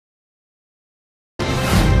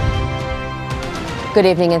Good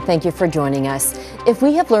evening and thank you for joining us. If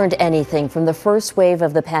we have learned anything from the first wave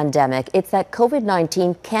of the pandemic, it's that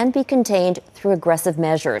COVID-19 can be contained through aggressive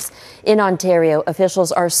measures. In Ontario,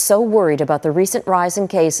 officials are so worried about the recent rise in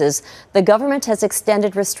cases, the government has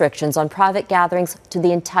extended restrictions on private gatherings to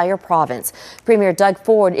the entire province. Premier Doug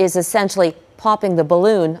Ford is essentially popping the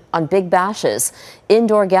balloon on big bashes.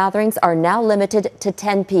 Indoor gatherings are now limited to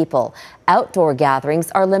 10 people. Outdoor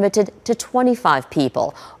gatherings are limited to 25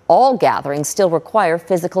 people. All gatherings still require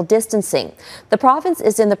physical distancing. The province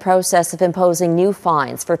is in the process of imposing new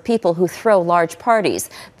fines for people who throw large parties.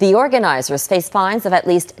 The organizers face fines of at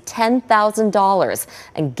least $10,000,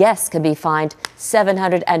 and guests can be fined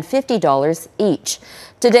 $750 each.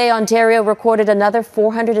 Today, Ontario recorded another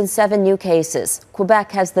 407 new cases.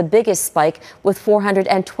 Quebec has the biggest spike with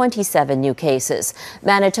 427 new cases.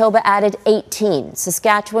 Manitoba added 18.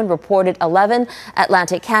 Saskatchewan reported 11.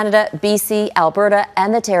 Atlantic Canada, BC, Alberta,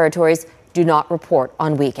 and the Territories do not report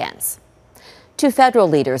on weekends. Two federal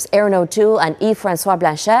leaders, Erin and Yves-François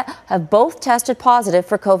Blanchet, have both tested positive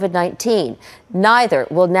for COVID-19. Neither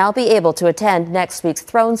will now be able to attend next week's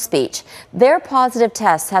throne speech. Their positive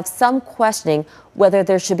tests have some questioning whether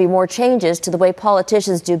there should be more changes to the way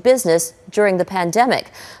politicians do business during the pandemic.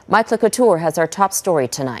 Mike Le Couteur has our top story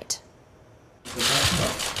tonight.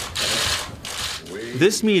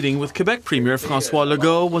 This meeting with Quebec Premier François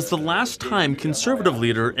Legault was the last time Conservative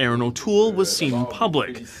leader Erin O'Toole was seen in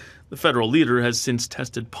public. The federal leader has since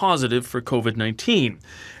tested positive for COVID-19.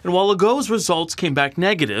 And while Legault's results came back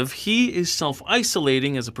negative, he is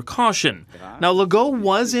self-isolating as a precaution. Now, Legault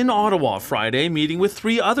was in Ottawa Friday meeting with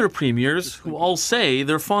three other premiers who all say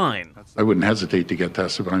they're fine. I wouldn't hesitate to get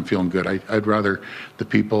tested, but I'm feeling good. I'd rather the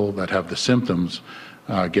people that have the symptoms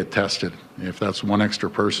get tested. If that's one extra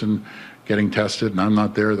person getting tested and I'm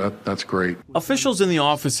not there, that's great. Officials in the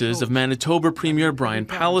offices of Manitoba Premier Brian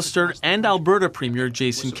Pallister and Alberta Premier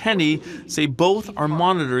Jason Kenney say both are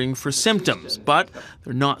monitoring for symptoms, but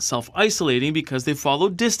they're not self-isolating because they follow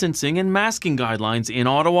distancing and masking guidelines in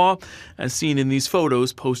Ottawa, as seen in these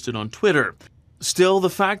photos posted on Twitter. Still, the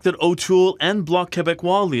fact that O'Toole and Bloc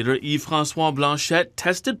Québécois leader Yves-François Blanchet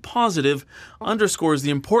tested positive underscores the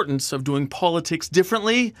importance of doing politics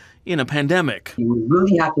differently in a pandemic. You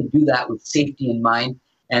really have to do that with safety in mind,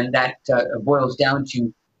 and that boils down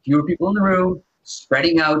to fewer people in the room,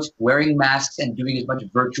 spreading out, wearing masks, and doing as much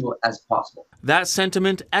virtual as possible. That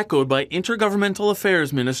sentiment echoed by Intergovernmental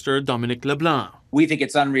Affairs Minister Dominic LeBlanc. We think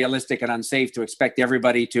it's unrealistic and unsafe to expect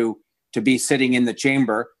everybody to be sitting in the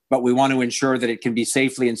chamber, but we want to ensure that it can be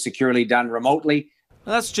safely and securely done remotely.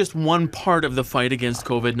 That's just one part of the fight against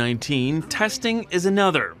COVID-19. Testing is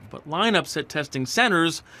another, but lineups at testing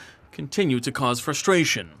centers continue to cause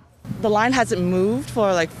frustration. The line hasn't moved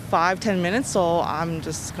for like 5-10 minutes, so I'm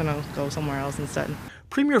just going to go somewhere else instead.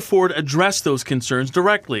 Premier Ford addressed those concerns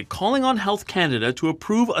directly, calling on Health Canada to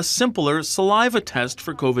approve a simpler saliva test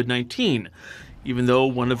for COVID-19, even though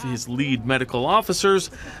one of his lead medical officers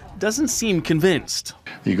doesn't seem convinced.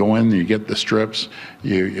 You go in, you get the strips,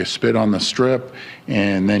 you spit on the strip,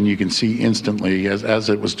 and then you can see instantly, as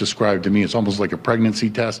it was described to me, it's almost like a pregnancy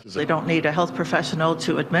test. They don't need a health professional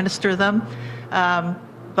to administer them,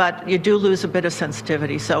 but you do lose a bit of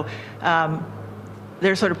sensitivity. So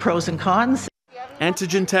there's sort of pros and cons.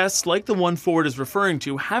 Antigen tests, like the one Ford is referring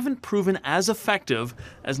to, haven't proven as effective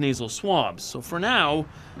as nasal swabs. So for now,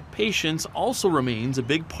 patience also remains a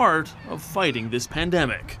big part of fighting this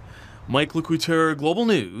pandemic. Mike Le Couteur, Global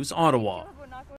News, Ottawa.